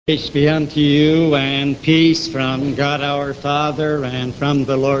Grace be unto you and peace from God our Father and from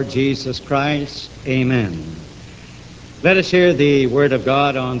the Lord Jesus Christ. Amen. Let us hear the Word of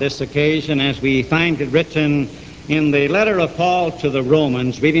God on this occasion as we find it written in the letter of Paul to the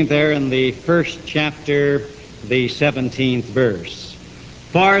Romans, reading there in the first chapter, the 17th verse.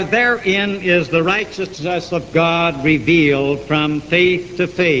 For therein is the righteousness of God revealed from faith to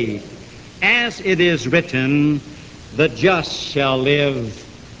faith, as it is written, the just shall live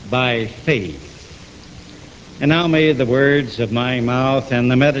by faith. And now may the words of my mouth and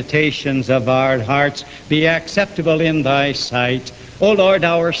the meditations of our hearts be acceptable in thy sight, O Lord,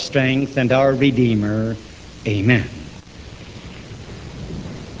 our strength and our Redeemer. Amen.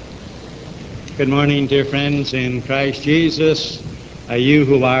 Good morning, dear friends in Christ Jesus, you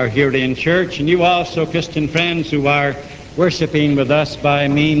who are here in church, and you also, Christian friends, who are worshiping with us by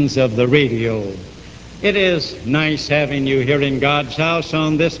means of the radio. It is nice having you here in God's house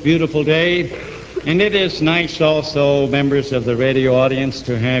on this beautiful day, and it is nice also, members of the radio audience,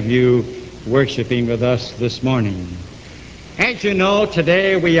 to have you worshiping with us this morning. As you know,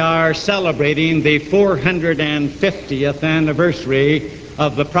 today we are celebrating the 450th anniversary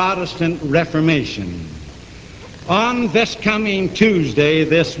of the Protestant Reformation. On this coming Tuesday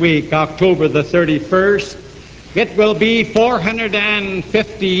this week, October the 31st, it will be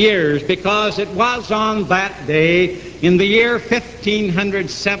 450 years, because it was on that day in the year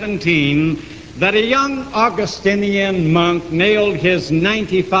 1517 that a young Augustinian monk nailed his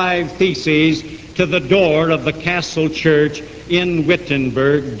 95 Theses to the door of the Castle Church in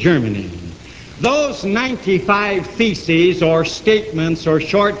Wittenberg, Germany. Those 95 Theses, or statements, or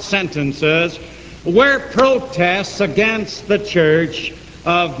short sentences, were protests against the Church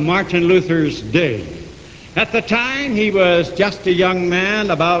of Martin Luther's day. At the time, he was just a young man,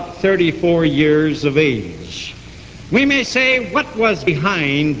 about 34 years of age. We may say, what was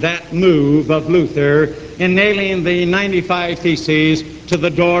behind that move of Luther in nailing the 95 Theses to the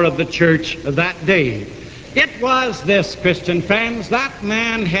door of the church that day? It was this, Christian friends: that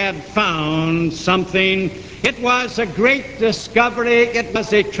man had found something. It was a great discovery. It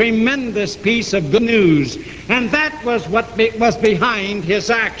was a tremendous piece of good news. And that was what was behind his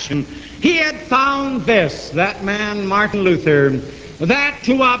action. He had found this, that man, Martin Luther, that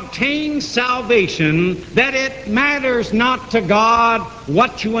to obtain salvation, that it matters not to God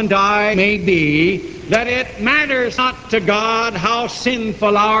what you and I may be, that it matters not to God how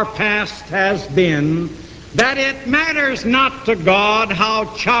sinful our past has been, that it matters not to God how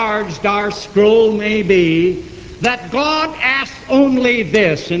charged our scroll may be, that God asks only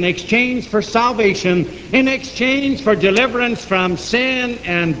this in exchange for salvation, in exchange for deliverance from sin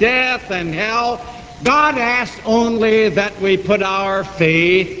and death and hell. God asks only that we put our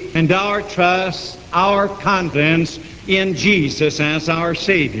faith and our trust, our confidence in Jesus as our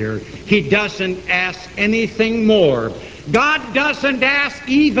Savior. He doesn't ask anything more. God doesn't ask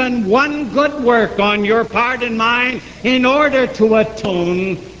even one good work on your part and mine in order to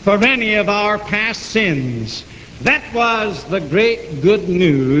atone for any of our past sins. That was the great good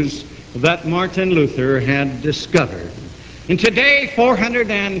news that Martin Luther had discovered. And today,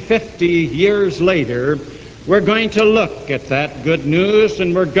 450 years later, we're going to look at that good news,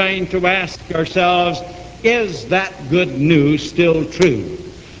 and we're going to ask ourselves, is that good news still true?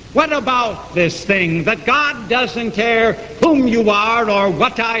 What about this thing that God doesn't care whom you are or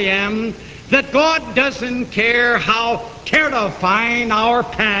what I am, that God doesn't care how terrifying our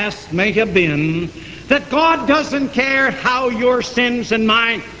past may have been, that God doesn't care how your sins and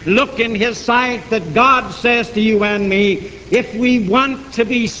mine look in His sight, that God says to you and me, if we want to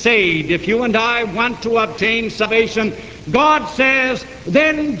be saved, if you and I want to obtain salvation, God says,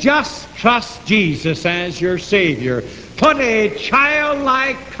 then just trust Jesus as your Savior. Put a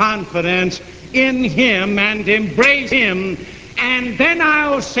childlike confidence in Him and embrace Him, and then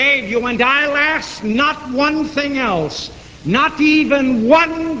I'll save you, and I'll ask not one thing else, not even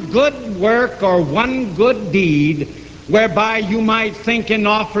one good work or one good deed, whereby you might think in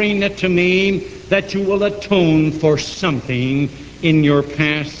offering it to me that you will atone for something in your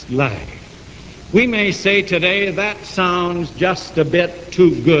past life. We may say today that sounds just a bit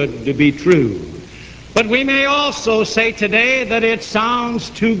too good to be true. But we may also say today that it sounds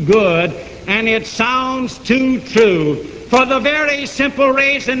too good and it sounds too true, for the very simple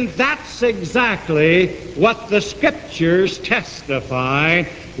reason that's exactly what the Scriptures testify,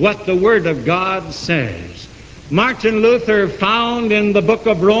 what the Word of God says. Martin Luther found in the book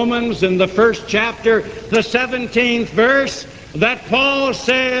of Romans, in the first chapter, the 17th verse, that Paul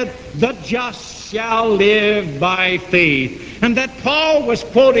said, the just shall live by faith. And that Paul was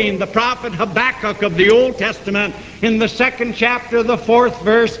quoting the prophet Habakkuk of the Old Testament in the 2nd chapter, the 4th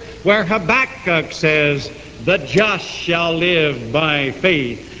verse, where Habakkuk says, the just shall live by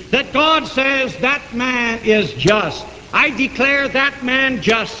faith. That God says that man is just. I declare that man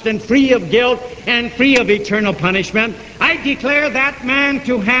just and free of guilt and free of eternal punishment. I declare that man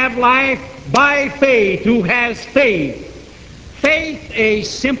to have life by faith, who has faith. Faith, a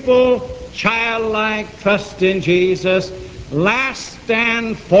simple, childlike trust in Jesus, last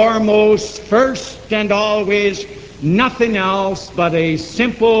and foremost, first and always, nothing else but a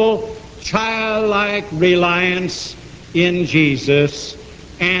simple, childlike reliance in Jesus.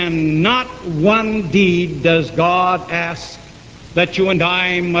 And not one deed does God ask that you and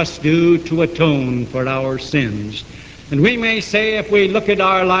I must do to atone for our sins. And we may say, if we look at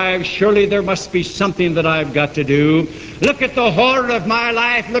our lives, surely there must be something that I've got to do. Look at the horror of my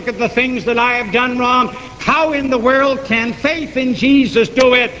life. Look at the things that I have done wrong. How in the world can faith in Jesus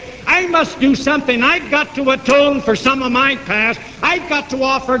do it? I must do something. I've got to atone for some of my past. I've got to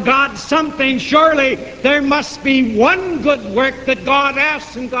offer God something. Surely there must be one good work that God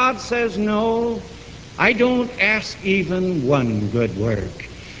asks. And God says, no, I don't ask even one good work.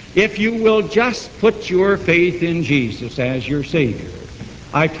 If you will just put your faith in Jesus as your Savior,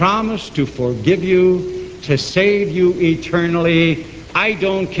 I promise to forgive you, to save you eternally. I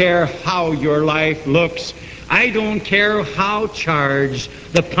don't care how your life looks. I don't care how charged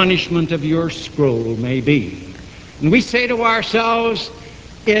the punishment of your scroll may be. And we say to ourselves,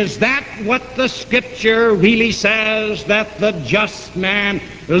 is that what the Scripture really says, that the just man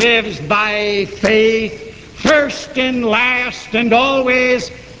lives by faith, first and last and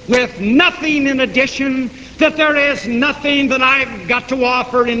always, with nothing in addition, that there is nothing that I've got to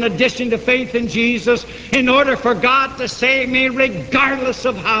offer in addition to faith in Jesus in order for God to save me, regardless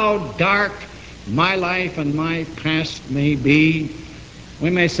of how dark my life and my past may be?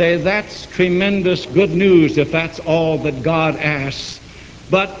 We may say that's tremendous good news if that's all that God asks.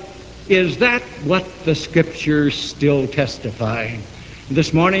 But is that what the Scriptures still testify?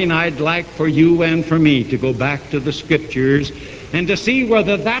 This morning I'd like for you and for me to go back to the Scriptures and to see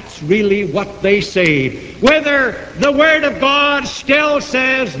whether that's really what they say. Whether the Word of God still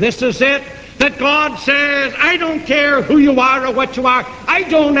says this is it, that God says, I don't care who you are or what you are. I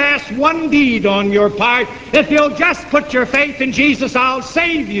don't ask one deed on your part. If you'll just put your faith in Jesus, I'll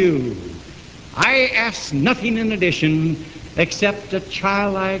save you. I ask nothing in addition except a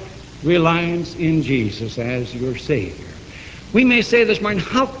childlike reliance in Jesus as your Savior. We may say this morning,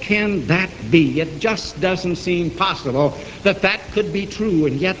 how can that be? It just doesn't seem possible that that could be true,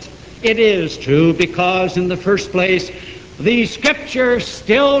 and yet it is true, because in the first place, the Scriptures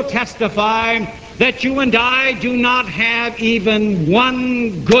still testify that you and I do not have even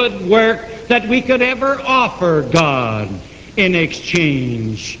one good work that we could ever offer God in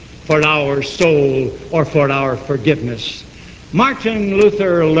exchange for our soul or for our forgiveness. Martin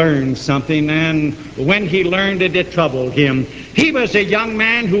Luther learned something, and when he learned it, it troubled him. He was a young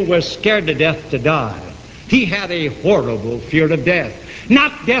man who was scared to death to die. He had a horrible fear of death.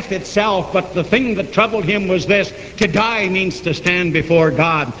 Not death itself, but the thing that troubled him was this: to die means to stand before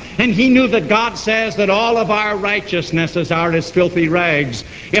God. And he knew that God says that all of our righteousnesses are as filthy rags.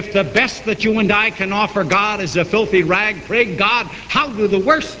 If the best that you and I can offer God is a filthy rag, pray God, how do the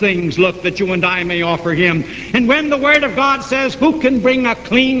worst things look that you and I may offer Him? And when the Word of God says, who can bring a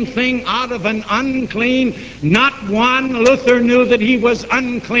clean thing out of an unclean? Not one. Luther knew that he was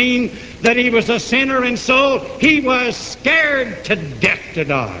unclean, that he was a sinner, and so he was scared to death to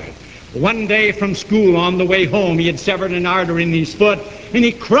die. One day from school, on the way home, he had severed an artery in his foot, and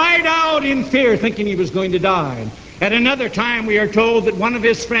he cried out in fear, thinking he was going to die. At another time, we are told that one of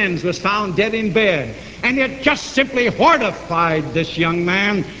his friends was found dead in bed, and it just simply horrified this young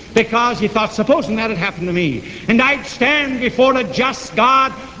man, because he thought, supposing that had happened to me, and I'd stand before a just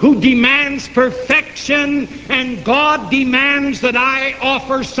God who demands perfection, and God demands that I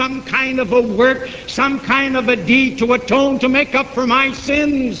offer some kind of a work, some kind of a deed to atone, to make up for my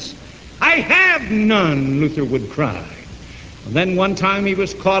sins. I have none, Luther would cry. And then one time he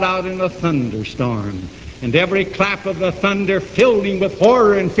was caught out in a thunderstorm, and every clap of the thunder filled him with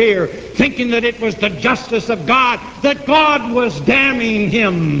horror and fear, thinking that it was the justice of God, that God was damning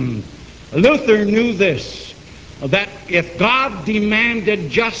him. Luther knew this, that if God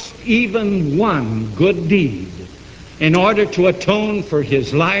demanded just even one good deed in order to atone for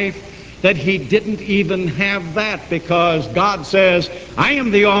his life, that he didn't even have that, because God says, I am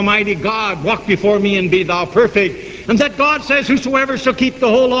the Almighty God, walk before me and be thou perfect. And that God says, whosoever shall keep the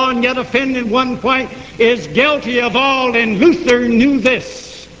whole law and yet offend in one point is guilty of all. And Luther knew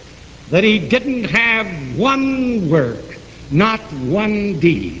this, that he didn't have one work, not one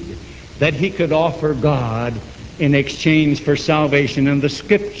deed, that he could offer God in exchange for salvation. And the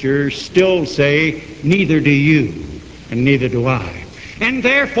Scriptures still say, neither do you, and neither do I. And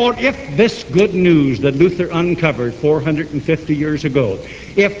therefore, if this good news that Luther uncovered 450 years ago,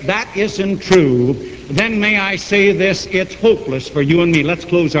 if that isn't true, then may I say this, it's hopeless for you and me. Let's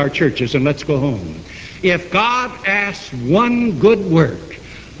close our churches and let's go home. If God asks one good work,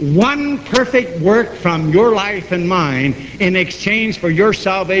 one perfect work from your life and mine in exchange for your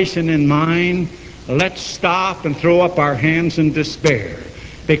salvation and mine, let's stop and throw up our hands in despair,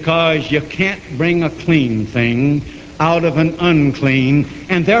 because you can't bring a clean thing out of an unclean,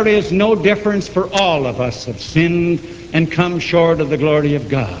 and there is no difference, for all of us have sinned and come short of the glory of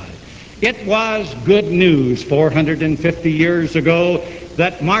God. It was good news 450 years ago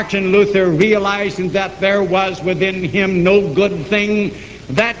that Martin Luther, realizing that there was within him no good thing,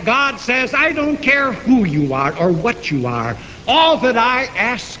 that God says, I don't care who you are or what you are. All that I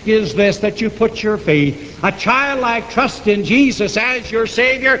ask is this, that you put your faith, a childlike trust in Jesus as your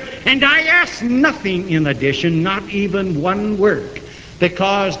Savior, and I ask nothing in addition, not even one work,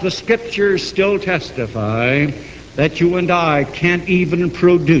 because the Scriptures still testify that you and I can't even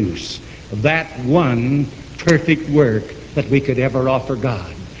produce that one perfect work that we could ever offer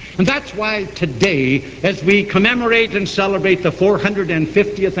God. And that's why today, as we commemorate and celebrate the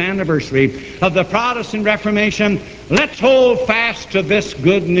 450th anniversary of the Protestant Reformation, let's hold fast to this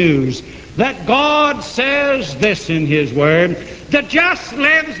good news, that God says this in His Word, the just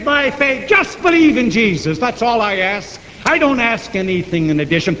lives by faith. Just believe in Jesus. That's all I ask. I don't ask anything in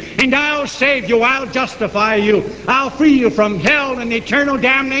addition. And I'll save you. I'll justify you. I'll free you from hell and eternal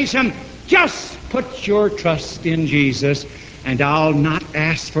damnation. Just put your trust in Jesus, and I'll not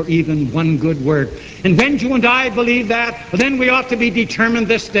ask for even one good work. And when you and I believe that, then we ought to be determined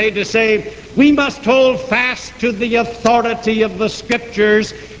this day to say, we must hold fast to the authority of the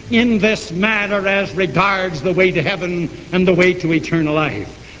Scriptures in this matter as regards the way to heaven and the way to eternal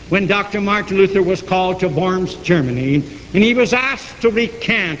life. When Dr. Martin Luther was called to Worms, Germany, and he was asked to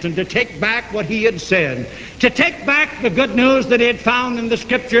recant and to take back what he had said, to take back the good news that he had found in the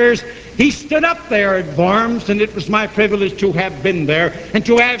Scriptures, he stood up there at Worms, and it was my privilege to have been there and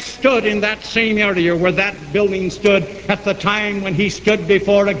to have stood in that same area where that building stood at the time when he stood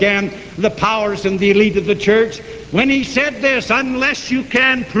before, again, the powers and the elite of the church. When he said this, unless you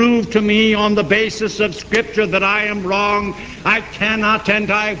can prove to me on the basis of Scripture that I am wrong, I cannot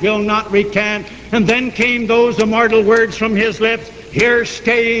and I will not recant. And then came those immortal words from his lips, here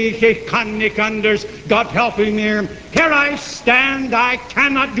stay he unders, God help me here. Here I stand, I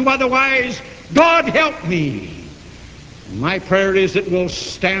cannot do otherwise. God help me. My prayer is that we'll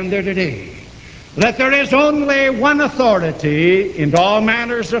stand there today, that there is only one authority in all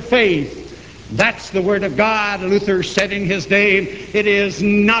matters of faith. That's the Word of God. Luther said in his day, it is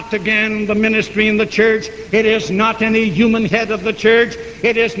not, again, the ministry in the church. It is not any human head of the church.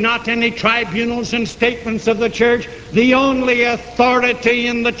 It is not any tribunals and statements of the church. The only authority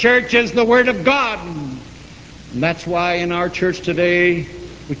in the church is the Word of God. And that's why in our church today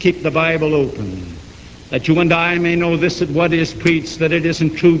we keep the Bible open, that you and I may know this, that what is preached, that it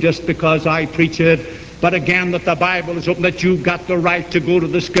isn't true just because I preach it, but again, that the Bible is open, that you've got the right to go to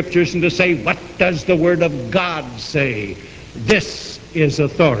the Scriptures and to say, what does the Word of God say? This is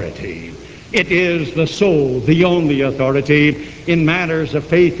authority. It is the sole, the only authority in matters of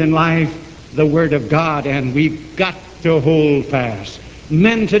faith and life, the Word of God, and we've got to hold fast.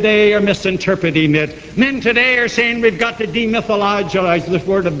 Men today are misinterpreting it. Men today are saying we've got to demythologize the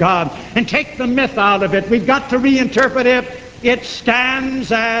Word of God and take the myth out of it. We've got to reinterpret it. It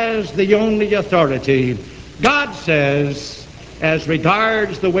stands as the only authority. God says, as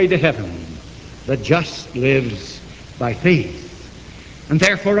regards the way to heaven, the just lives by faith. And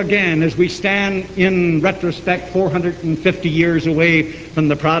therefore, again, as we stand in retrospect 450 years away from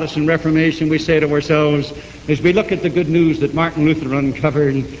the Protestant Reformation, we say to ourselves, as we look at the good news that Martin Luther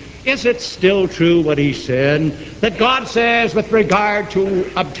uncovered, is it still true what he said? That God says with regard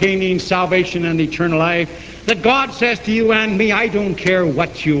to obtaining salvation and eternal life, that God says to you and me, I don't care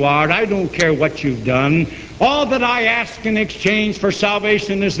what you are, I don't care what you've done. All that I ask in exchange for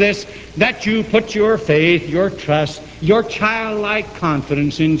salvation is this, that you put your faith, your trust, your childlike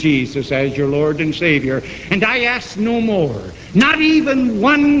confidence in Jesus as your Lord and Savior. And I ask no more, not even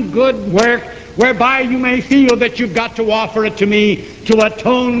one good work, whereby you may feel that you've got to offer it to me to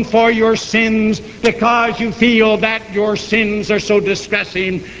atone for your sins, because you feel that your sins are so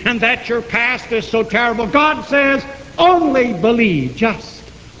distressing and that your past is so terrible. God says, only believe, just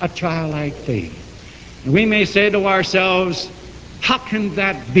a childlike faith. And we may say to ourselves, how can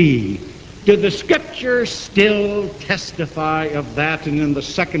that be? Do the Scriptures still testify of that? And in the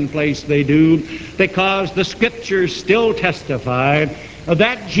second place they do, because the Scriptures still testify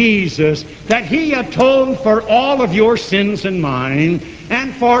that Jesus, that He atoned for all of your sins and mine,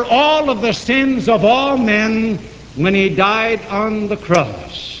 and for all of the sins of all men when He died on the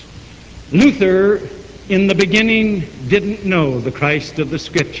cross. Luther, in the beginning, didn't know the Christ of the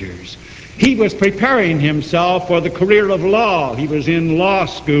Scriptures. He was preparing himself for the career of law. He was in law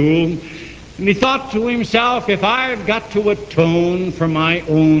school. And he thought to himself, if I've got to atone for my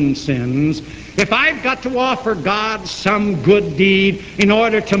own sins, if I've got to offer God some good deed in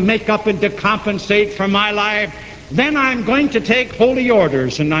order to make up and to compensate for my life, then I'm going to take holy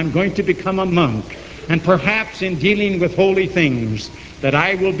orders and I'm going to become a monk. And perhaps in dealing with holy things, that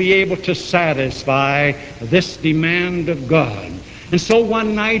I will be able to satisfy this demand of God. And so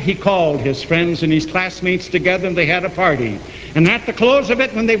one night he called his friends and his classmates together, and they had a party. And at the close of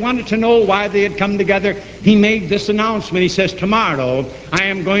it, when they wanted to know why they had come together, he made this announcement. He says, tomorrow I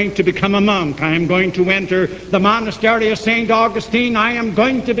am going to become a monk. I am going to enter the monastery of St. Augustine. I am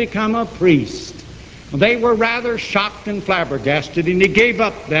going to become a priest. They were rather shocked and flabbergasted, and he gave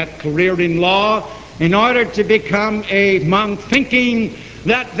up that career in law in order to become a monk, thinking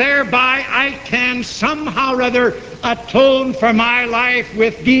that thereby I can somehow or other atone for my life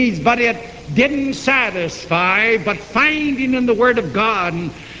with deeds. But it didn't satisfy, but finding in the Word of God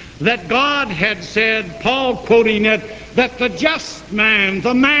that God had said, Paul quoting it, that the just man,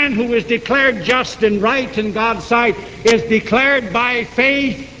 the man who is declared just and right in God's sight, is declared by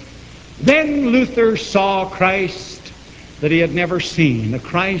faith. Then Luther saw Christ that he had never seen, a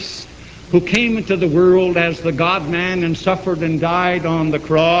Christ who came into the world as the God-man and suffered and died on the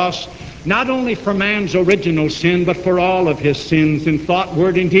cross, not only for man's original sin, but for all of his sins in thought,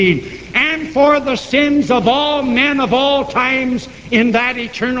 word, and deed, and for the sins of all men of all times in that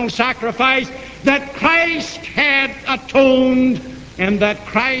eternal sacrifice, that Christ had atoned and that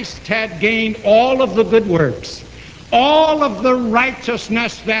Christ had gained all of the good works, all of the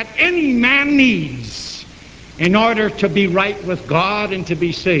righteousness that any man needs in order to be right with God and to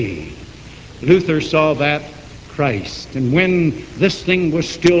be saved. Luther saw that Christ. And when this thing was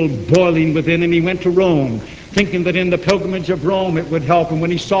still boiling within him, he went to Rome, thinking that in the pilgrimage of Rome it would help. And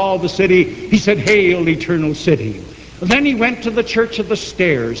when he saw the city, he said, "Hail, eternal city." Then he went to the Church of the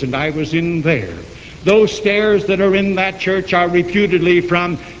Stairs, and I was in there. Those stairs that are in that church are reputedly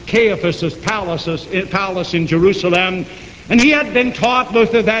from Caiaphas' palace in Jerusalem. And he had been taught,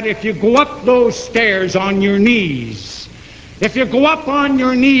 Luther, that if you go up those stairs on your knees, if you go up on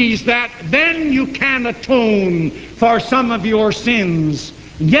your knees, that then you can atone for some of your sins.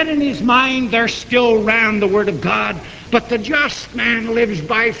 Yet in his mind there still ran the Word of God. But the just man lives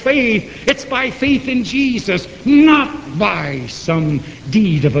by faith. It's by faith in Jesus, not by some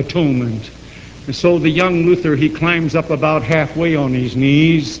deed of atonement. And so the young Luther, he climbs up about halfway on his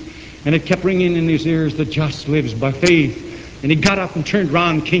knees, and it kept ringing in his ears, the just lives by faith. And he got up and turned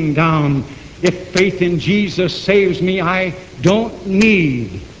round, came down. If faith in Jesus saves me, I don't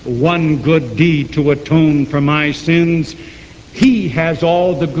need one good deed to atone for my sins. He has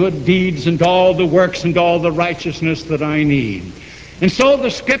all the good deeds and all the works and all the righteousness that I need. And so the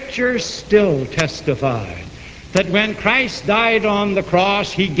Scriptures still testify that when Christ died on the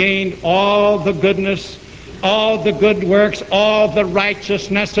cross, He gained all the goodness, all the good works, all the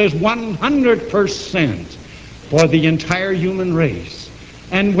righteousnesses, 100% for the entire human race.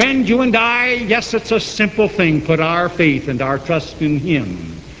 And when you and I, yes, it's a simple thing, put our faith and our trust in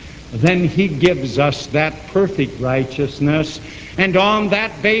Him, then He gives us that perfect righteousness. And on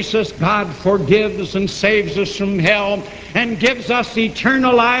that basis, God forgives and saves us from hell and gives us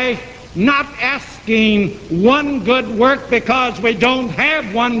eternal life, not asking one good work because we don't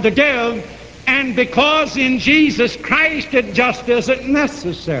have one to give, and because in Jesus Christ it just isn't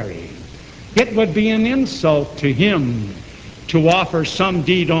necessary. It would be an insult to Him to offer some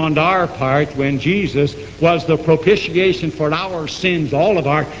deed on our part when Jesus was the propitiation for our sins, all of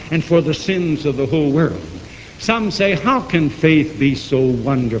our, and for the sins of the whole world. Some say, how can faith be so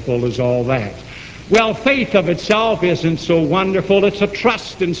wonderful as all that? Well, faith of itself isn't so wonderful. It's a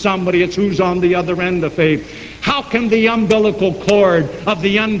trust in somebody. It's who's on the other end of faith. How can the umbilical cord of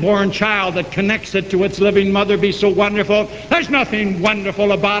the unborn child that connects it to its living mother be so wonderful? There's nothing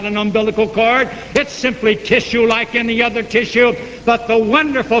wonderful about an umbilical cord. It's simply tissue like any other tissue. But the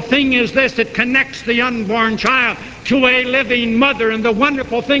wonderful thing is this: it connects the unborn child to a living mother. And the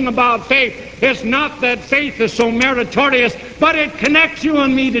wonderful thing about faith is not that faith is so meritorious, but it connects you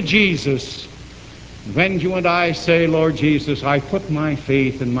and me to Jesus. When you and I say, Lord Jesus, I put my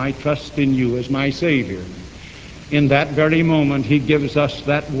faith and my trust in you as my Savior, in that very moment He gives us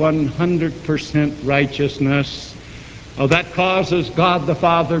that 100% righteousness that causes God the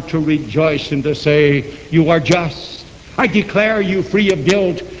Father to rejoice and to say, you are just. I declare you free of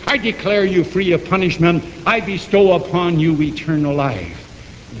guilt. I declare you free of punishment. I bestow upon you eternal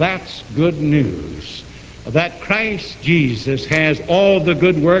life. That's good news. That Christ Jesus has all the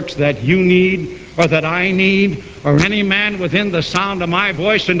good works that you need, or that I need, or any man within the sound of my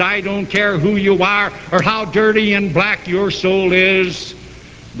voice, and I don't care who you are or how dirty and black your soul is.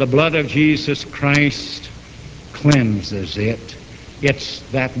 The blood of Jesus Christ cleanses it. It's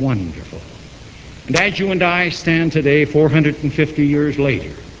that wonderful. And as you and I stand today, 450 years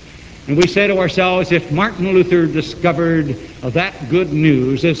later, and we say to ourselves, if Martin Luther discovered that good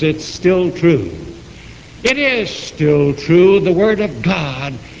news, is it still true? It is still true. The Word of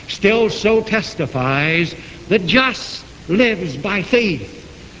God still so testifies that just lives by faith.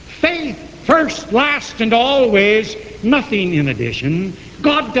 Faith first, last, and always, nothing in addition.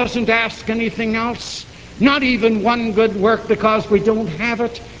 God doesn't ask anything else, not even one good work, because we don't have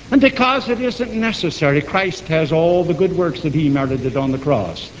it and because it isn't necessary. Christ has all the good works that He merited on the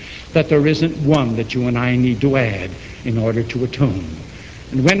cross, that there isn't one that you and I need to add in order to atone.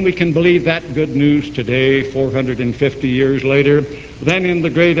 And when we can believe that good news today, 450 years later, then in the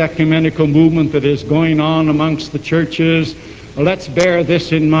great ecumenical movement that is going on amongst the churches, let's bear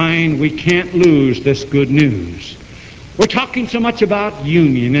this in mind: we can't lose this good news. We're talking so much about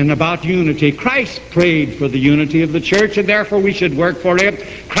union and about unity. Christ prayed for the unity of the church, and therefore we should work for it.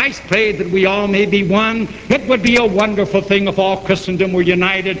 Christ prayed that we all may be one. It would be a wonderful thing if all Christendom were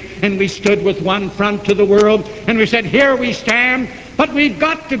united and we stood with one front to the world and we said, here we stand. But we've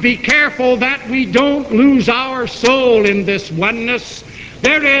got to be careful that we don't lose our soul in this oneness.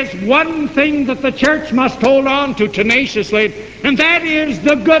 There is one thing that the church must hold on to tenaciously, and that is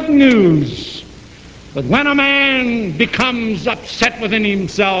the good news. But when a man becomes upset within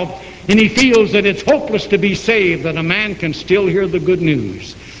himself and he feels that it's hopeless to be saved, that a man can still hear the good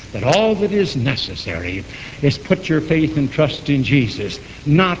news, that all that is necessary is put your faith and trust in Jesus.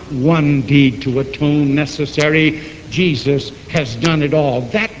 Not one deed to atone necessary. Jesus has done it all.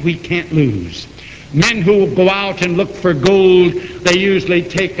 That we can't lose. Men who go out and look for gold, they usually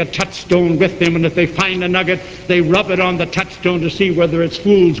take a touchstone with them, and if they find a nugget, they rub it on the touchstone to see whether it's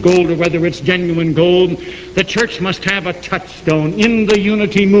fool's gold or whether it's genuine gold. The church must have a touchstone. In the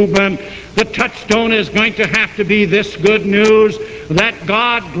unity movement, the touchstone is going to have to be this good news, that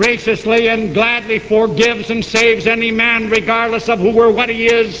God graciously and gladly forgives and saves any man regardless of who or what he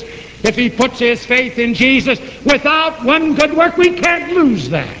is, if he puts his faith in Jesus. Without one good work, we can't lose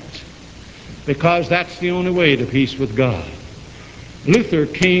that, because that's the only way to peace with God. Luther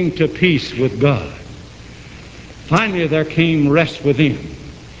came to peace with God. Finally, there came rest within.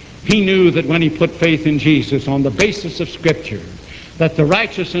 He knew that when he put faith in Jesus on the basis of Scripture, that the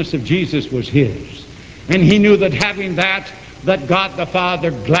righteousness of Jesus was his. And he knew that having that God the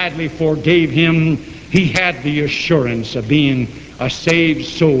Father gladly forgave him, he had the assurance of being a saved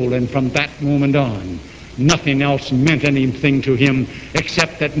soul. And from that moment on, nothing else meant anything to him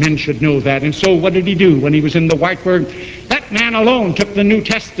except that men should know that. And so what did he do when he was in the Whiteburg? That man alone took the New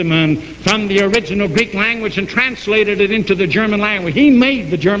Testament from the original Greek language and translated it into the German language. He made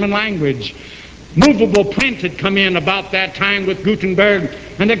the German language. Movable print had come in about that time with Gutenberg.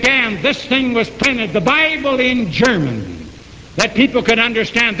 And again, this thing was printed, the Bible in German, that people could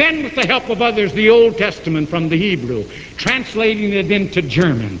understand. Then with the help of others, the Old Testament from the Hebrew, translating it into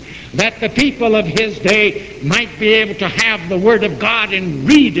German, that the people of his day might be able to have the Word of God and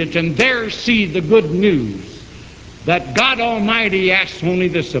read it and there see the good news that God Almighty asks only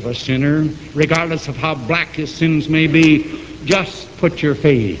this of a sinner, regardless of how black his sins may be: just put your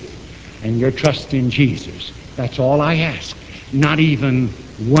faith and your trust in Jesus. That's all I ask. Not even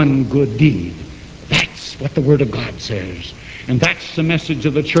one good deed. That's what the Word of God says. And that's the message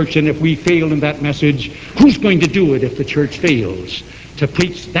of the church. And if we fail in that message, who's going to do it if the church fails to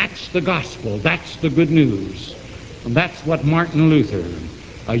preach? That's the gospel. That's the good news. And that's what Martin Luther,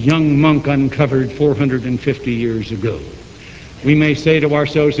 a young monk, uncovered 450 years ago. We may say to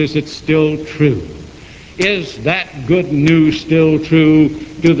ourselves, is it still true? Is that good news still true?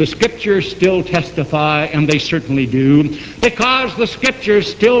 Do the Scriptures still testify? And they certainly do. Because the Scriptures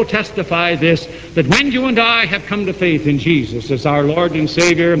still testify this, that when you and I have come to faith in Jesus as our Lord and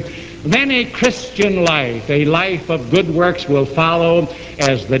Savior, then a Christian life, a life of good works will follow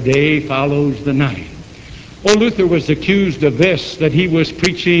as the day follows the night. Oh, Luther was accused of this, that he was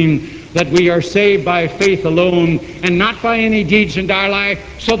preaching that we are saved by faith alone and not by any deeds in our life,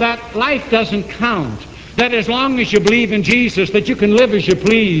 so that life doesn't count. That as long as you believe in Jesus, that you can live as you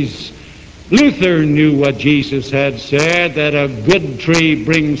please. Luther knew what Jesus had said, that a good tree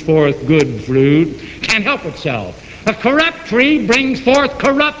brings forth good fruit, can't help itself. A corrupt tree brings forth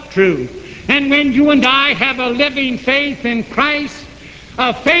corrupt fruit. And when you and I have a living faith in Christ,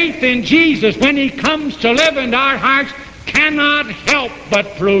 a faith in Jesus, when He comes to live in our hearts, cannot help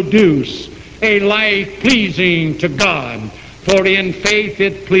but produce a life pleasing to God. For in faith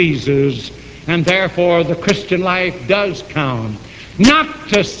it pleases, and therefore the Christian life does count. Not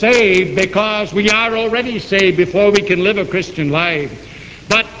to save because we are already saved before we can live a Christian life,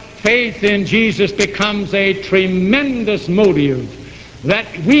 but faith in Jesus becomes a tremendous motive that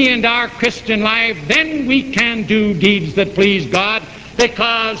we in our Christian life, then we can do deeds that please God,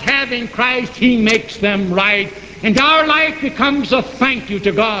 because having Christ, He makes them right. And our life becomes a thank you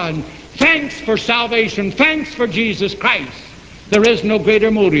to God. Thanks for salvation. Thanks for Jesus Christ. There is no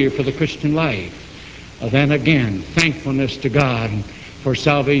greater motive for the Christian life than, again, thankfulness to God for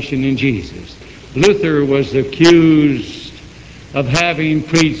salvation in Jesus. Luther was accused of having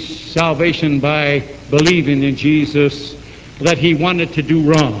preached salvation by believing in Jesus, that he wanted to do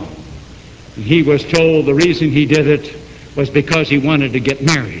wrong. He was told the reason he did it was because he wanted to get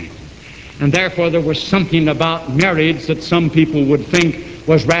married. And therefore there was something about marriage that some people would think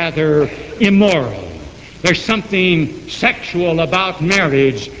was rather immoral. There's something sexual about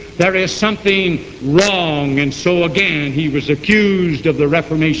marriage. There is something wrong. And so again, he was accused of the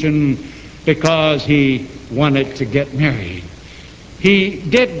Reformation because he wanted to get married. He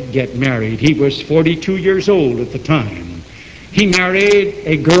did get married. He was 42 years old at the time. He married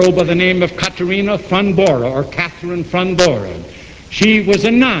a girl by the name of Katerina von Bora, or Catherine von Bora. She was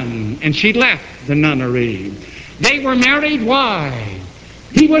a nun, and she left the nunnery. They were married. Why?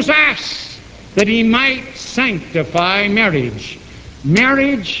 He was asked that he might sanctify marriage.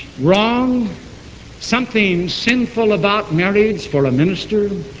 Marriage wrong? Something sinful about marriage for a minister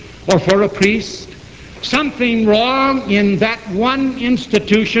or for a priest? Something wrong in that one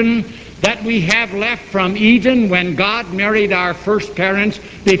institution that we have left from Eden when God married our first parents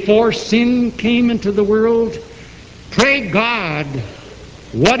before sin came into the world? Pray God,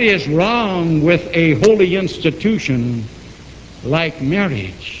 what is wrong with a holy institution like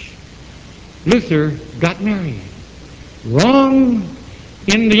marriage? Luther got married. Wrong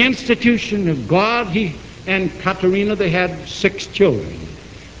in the institution of God. He and Katerina, they had 6 children.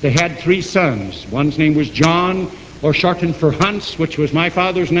 They had 3 sons. One's name was John, or shortened for Hans, which was my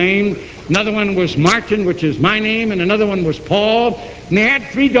father's name. Another one was Martin, which is my name, and another one was Paul. And they had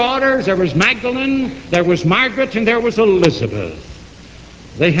 3 daughters. There was Magdalene, there was Margaret, and there was Elizabeth.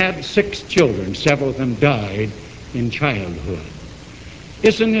 They had 6 children. Several of them died in childhood.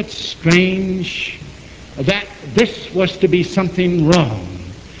 Isn't it strange that this was to be something wrong?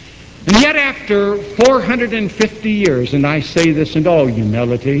 And yet after 450 years, and I say this in all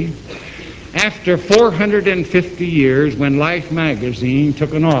humility, after 450 years, when Life magazine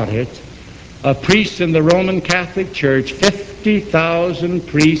took an audit of priests in the Roman Catholic Church, 50,000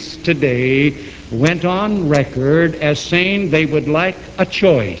 priests today went on record as saying they would like a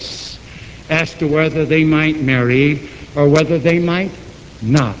choice as to whether they might marry or whether they might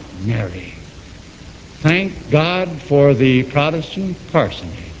not marry. Thank God for the Protestant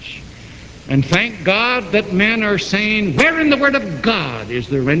parsonage. And thank God that men are saying, where in the Word of God is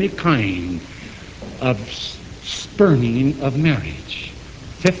there any kind of spurning of marriage?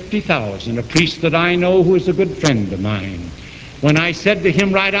 50,000. A priest that I know who is a good friend of mine, when I said to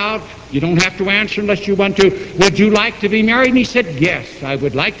him right out, you don't have to answer unless you want to, would you like to be married? And he said, yes, I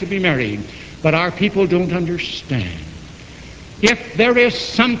would like to be married. But our people don't understand. If there is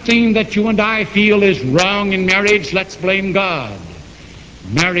something that you and I feel is wrong in marriage, let's blame God.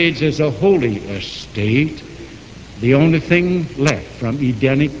 Marriage is a holy estate, the only thing left from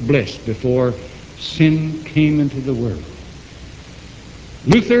Edenic bliss before sin came into the world.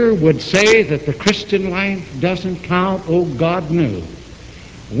 Luther would say that the Christian life doesn't count. Oh, God knew.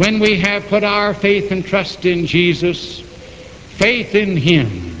 When we have put our faith and trust in Jesus, faith in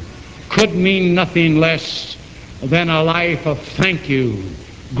Him could mean nothing less than a life of thank you,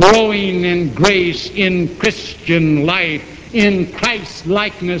 growing in grace, in Christian life, in Christ's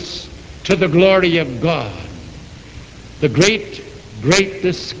likeness, to the glory of God. The great, great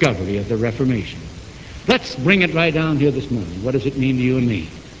discovery of the Reformation. Let's bring it right down here this morning. What does it mean to you and me?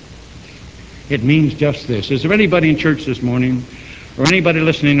 It means just this. Is there anybody in church this morning, or anybody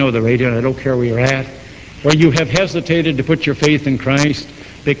listening to the radio, and I don't care where you're at, where you have hesitated to put your faith in Christ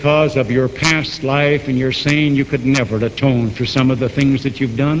because of your past life, and you're saying you could never atone for some of the things that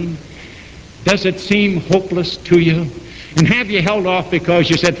you've done? Does it seem hopeless to you? And have you held off because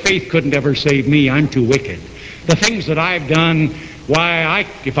you said faith couldn't ever save me, I'm too wicked? The things that I've done, why,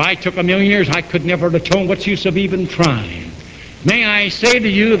 if I took 1,000,000 years, I could never atone. What's the use of even trying? May I say to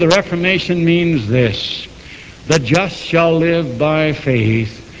you, the Reformation means this: the just shall live by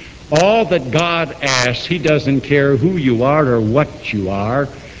faith. All that God asks, He doesn't care who you are or what you are.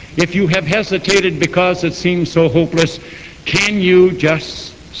 If you have hesitated because it seems so hopeless, can you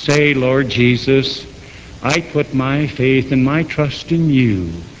just say, Lord Jesus, I put my faith and my trust in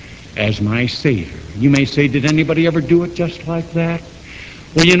you as my Savior? You may say, did anybody ever do it just like that?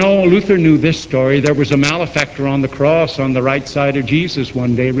 Well, you know, Luther knew this story. There was a malefactor on the cross on the right side of Jesus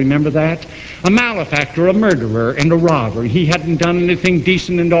one day. Remember that? A malefactor, a murderer, and a robber. He hadn't done anything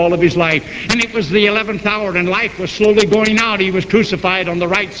decent in all of his life. And it was the 11th hour, and life was slowly going out. He was crucified on the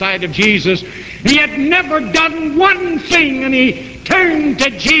right side of Jesus. He had never done one thing, and he turned to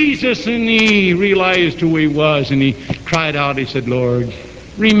Jesus, and he realized who he was, and he cried out. He said, Lord,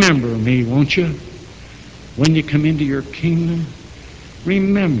 remember me, won't you? When you come into your kingdom,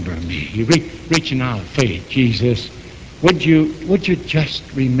 remember me. Reaching out of faith, Jesus. Would you just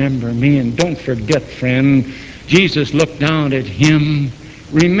remember me? And don't forget, friend, Jesus looked down at him.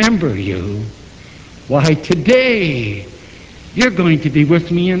 Remember you. Why, today you're going to be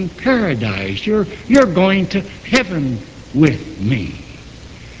with me in paradise. You're going to heaven with me.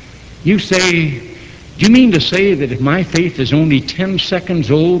 You say, do you mean to say that if my faith is only 10 seconds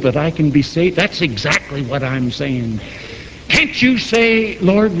old that I can be saved? That's exactly what I'm saying. Can't you say,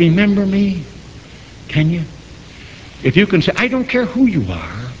 Lord, remember me? Can you? If you can say, I don't care who you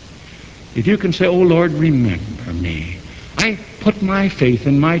are. If you can say, oh, Lord, remember me. I put my faith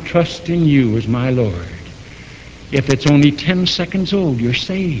and my trust in you as my Lord. If it's only 10 seconds old, you're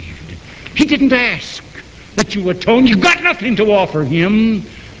saved. He didn't ask that you atone. You've got nothing to offer him.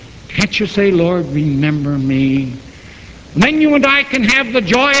 Can't you say, Lord, remember me? Then you and I can have the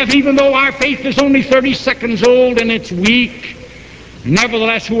joy of, even though our faith is only 30 seconds old and it's weak,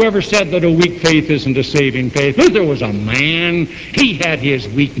 nevertheless, whoever said that a weak faith isn't a saving faith? Luther was a man. He had his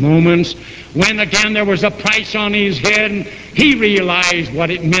weak moments. When again there was a price on his head, he realized what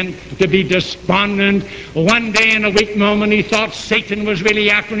it meant to be despondent. One day in a weak moment he thought Satan was really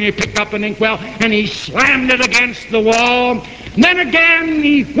after him. He picked up an inkwell and he slammed it against the wall. And then again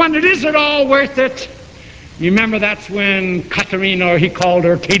he wondered, is it all worth it? You remember that's when Katharina, or he called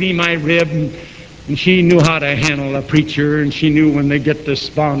her Katie my rib, and she knew how to handle a preacher, and she knew when they get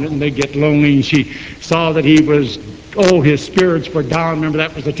despondent and they get lonely, and she saw that he was, his spirits were down. Remember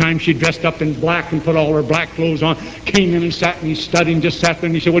that was the time she dressed up in black and put all her black clothes on, came in and sat and he studied and just sat there,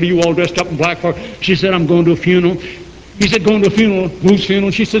 and he said, what are you all dressed up in black for? She said, I'm going to a funeral. He said, going to a funeral? Whose funeral?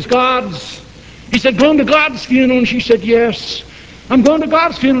 She says, God's. He said, going to God's funeral? And she said, yes. I'm going to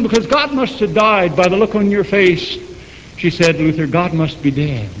God's funeral because God must have died by the look on your face. She said, Luther, God must be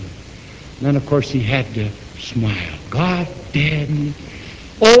dead. And then, of course, he had to smile. God dead.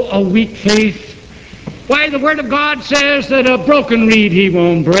 Oh, a weak faith. Why, the Word of God says that a broken reed he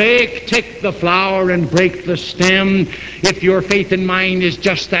won't break. Take the flower and break the stem. If your faith and mine is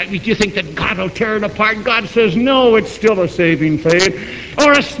just that, do you think that God will tear it apart? God says, no, it's still a saving faith.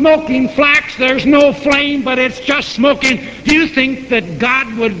 Or a smoking flax, there's no flame, but it's just smoking. Do you think that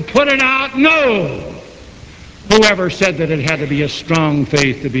God would put it out? No. Whoever said that it had to be a strong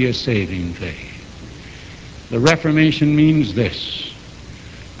faith to be a saving faith? The Reformation means this: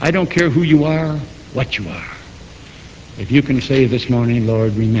 I don't care who you are, what you are. If you can say this morning,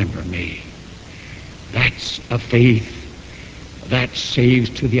 Lord, remember me, that's a faith that saves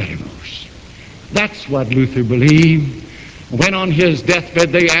to the uttermost. That's what Luther believed. When on his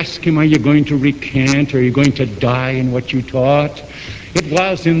deathbed they asked him, are you going to recant? Are you going to die in what you taught? It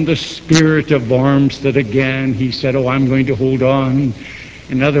was in the spirit of Worms that again he said, oh, I'm going to hold on.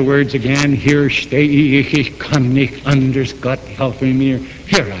 In other words, again, here stehe ich, kann nicht anders, Gott helfe mir.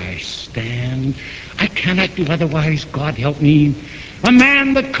 Here I stand. I cannot do otherwise, God help me. A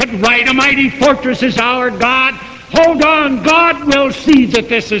man that could write, a mighty fortress is our God. Hold on, God will see that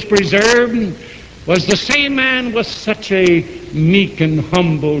this is preserved. Was the same man with such a meek and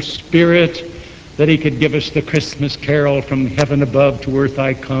humble spirit that he could give us the Christmas carol, from heaven above to earth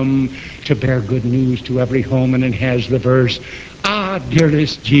I come to bear good news to every home, and it has the verse, I God,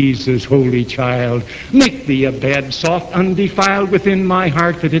 dearest Jesus, holy child, make thee a bed soft, undefiled within my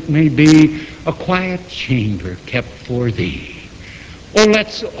heart, that it may be a quiet chamber kept for thee. Oh,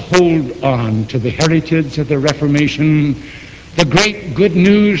 let's hold on to the heritage of the Reformation, the great good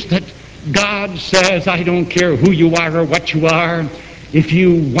news that God says, I don't care who you are or what you are. If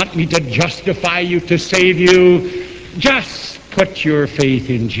you want me to justify you, to save you, just put your faith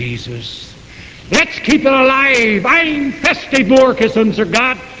in Jesus. Let's keep it alive. Ein feste Burg ist unser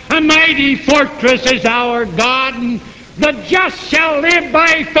Gott. A mighty fortress is our God. The just shall live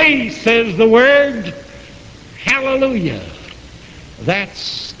by faith, says the Word. Hallelujah. That's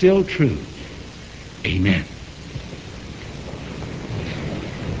still true. Amen.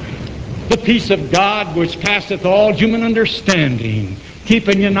 The peace of God, which passeth all human understanding, keep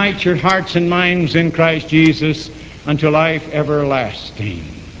and unite your hearts and minds in Christ Jesus unto life everlasting.